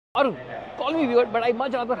Or call me weird, but I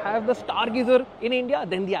much rather have the Stargazer in India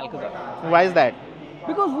than the Alcazar. Why is that?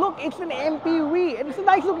 Because look, it's an MPV and it's a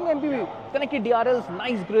nice looking MPV. Connected DRLs,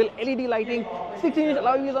 nice grille, LED lighting, 16-inch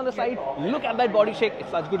alloy wheels on the side. Look at that body shape,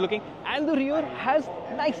 it's such good looking. And the rear has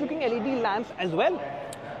nice looking LED lamps as well.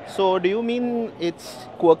 So do you mean it's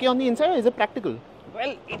quirky on the inside or is it practical?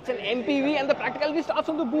 Well, it's an MPV and the practicality starts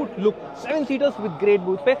on the boot. Look, 7 seaters with great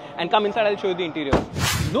boot space, and come inside, I'll show you the interior.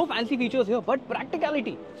 No fancy features here, but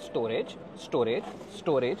practicality. Storage, storage,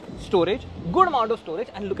 storage, storage, good amount of storage,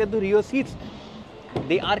 and look at the rear seats.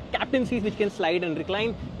 They are captain seats which can slide and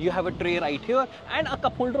recline. You have a tray right here and a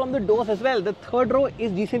cup holder on the doors as well. The third row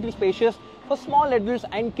is decently spacious for small adults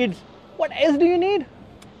and kids. What else do you need?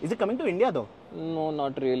 Is it coming to India though? No,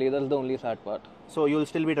 not really. That's the only sad part. So you'll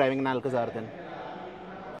still be driving an Alcazar then?